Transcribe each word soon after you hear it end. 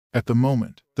At the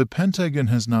moment, the Pentagon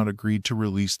has not agreed to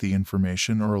release the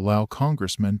information or allow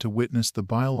congressmen to witness the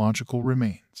biological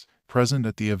remains. Present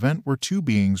at the event were two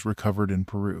beings recovered in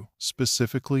Peru,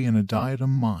 specifically in a diadem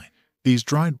mine. These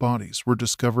dried bodies were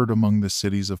discovered among the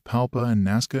cities of Palpa and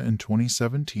Nazca in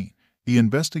 2017. The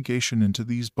investigation into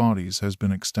these bodies has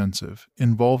been extensive,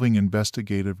 involving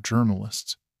investigative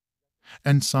journalists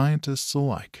and scientists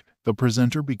alike. The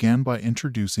presenter began by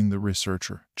introducing the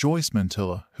researcher, Joyce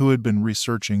Mantilla, who had been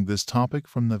researching this topic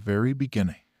from the very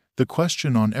beginning. The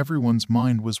question on everyone's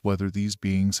mind was whether these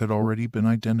beings had already been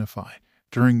identified.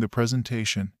 During the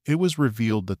presentation, it was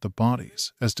revealed that the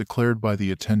bodies, as declared by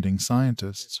the attending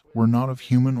scientists, were not of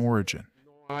human origin.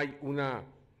 No hay una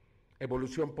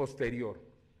evolución posterior.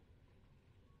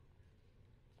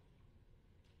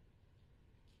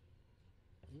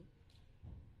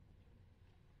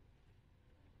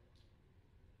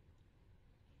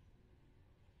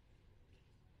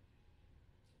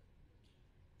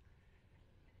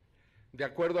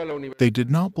 They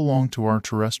did not belong to our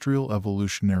terrestrial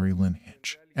evolutionary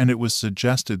lineage, and it was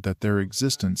suggested that their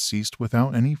existence ceased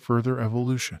without any further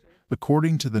evolution.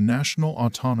 According to the National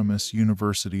Autonomous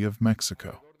University of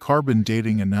Mexico, carbon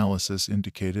dating analysis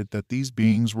indicated that these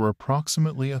beings were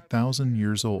approximately 1,000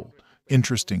 years old.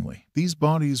 Interestingly, these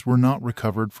bodies were not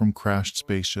recovered from crashed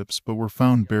spaceships but were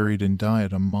found buried in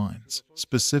diadem mines,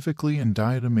 specifically in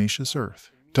diatomaceous earth.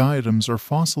 Diadems are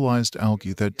fossilized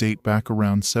algae that date back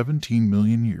around 17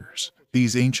 million years.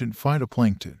 These ancient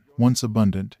phytoplankton, once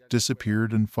abundant,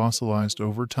 disappeared and fossilized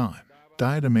over time.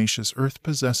 Diatomaceous earth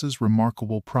possesses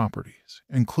remarkable properties,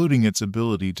 including its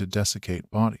ability to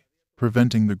desiccate bodies,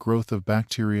 preventing the growth of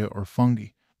bacteria or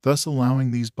fungi, thus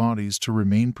allowing these bodies to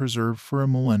remain preserved for a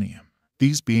millennium.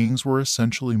 These beings were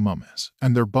essentially mummies,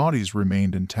 and their bodies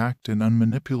remained intact and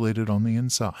unmanipulated on the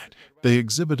inside. They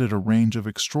exhibited a range of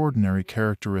extraordinary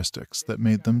characteristics that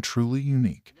made them truly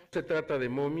unique. Se trata de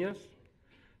momias,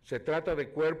 se trata de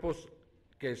cuerpos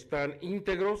que están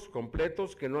íntegros,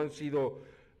 completos, que no han sido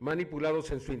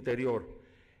manipulados en su interior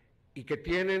y que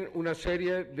tienen una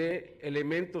serie de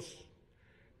elementos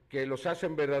que los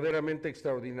hacen verdaderamente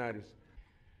extraordinarios.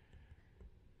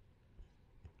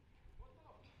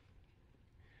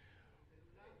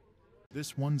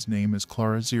 This one's name is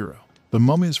Clara Zero. The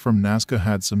mummies from Nazca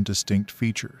had some distinct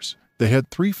features. They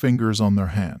had 3 fingers on their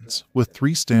hands, with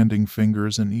 3 standing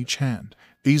fingers in each hand.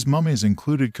 These mummies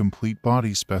included complete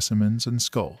body specimens and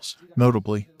skulls.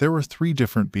 Notably, there were 3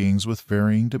 different beings with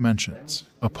varying dimensions.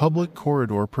 A public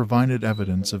corridor provided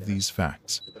evidence of these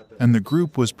facts, and the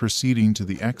group was proceeding to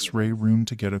the X-ray room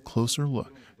to get a closer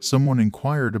look. Someone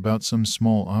inquired about some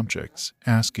small objects,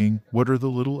 asking, "What are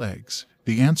the little eggs?"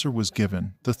 The answer was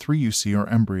given, "The 3 you see are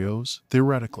embryos,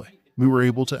 theoretically. We were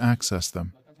able to access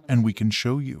them, and we can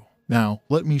show you. Now,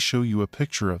 let me show you a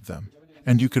picture of them."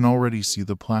 And you can already see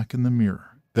the plaque in the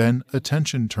mirror. Then,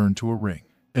 attention turned to a ring,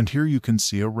 and here you can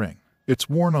see a ring. It's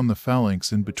worn on the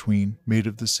phalanx in between, made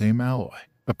of the same alloy.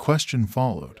 A question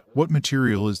followed, what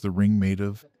material is the ring made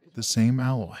of? The same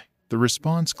alloy. The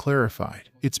response clarified,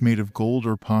 it's made of gold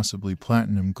or possibly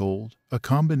platinum gold, a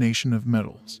combination of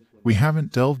metals. We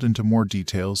haven't delved into more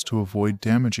details to avoid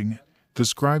damaging it.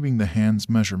 Describing the hand's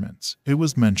measurements, it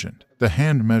was mentioned, the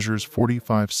hand measures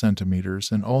 45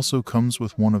 centimeters and also comes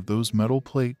with one of those metal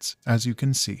plates, as you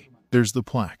can see. There's the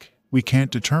plaque. We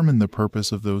can't determine the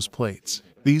purpose of those plates.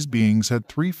 These beings had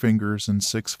 3 fingers and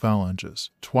 6 phalanges,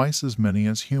 twice as many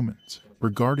as humans.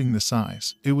 Regarding the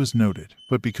size, it was noted,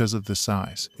 but because of the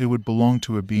size, it would belong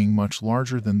to a being much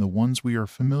larger than the ones we are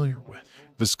familiar with.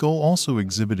 The skull also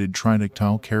exhibited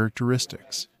tridactyle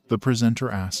characteristics. The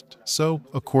presenter asked, "So,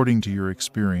 according to your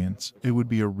experience, it would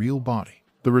be a real body?"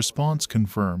 The response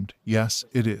confirmed, "Yes,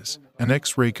 it is." An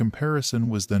X-ray comparison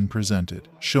was then presented,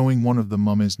 showing one of the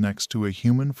mummies next to a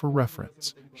human for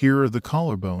reference. "Here are the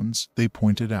collarbones," they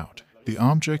pointed out. The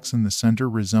objects in the center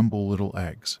resemble little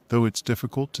eggs, though it's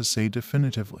difficult to say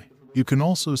definitively. You can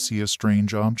also see a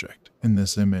strange object in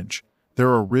this image. There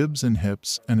are ribs and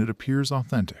hips, and it appears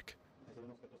authentic.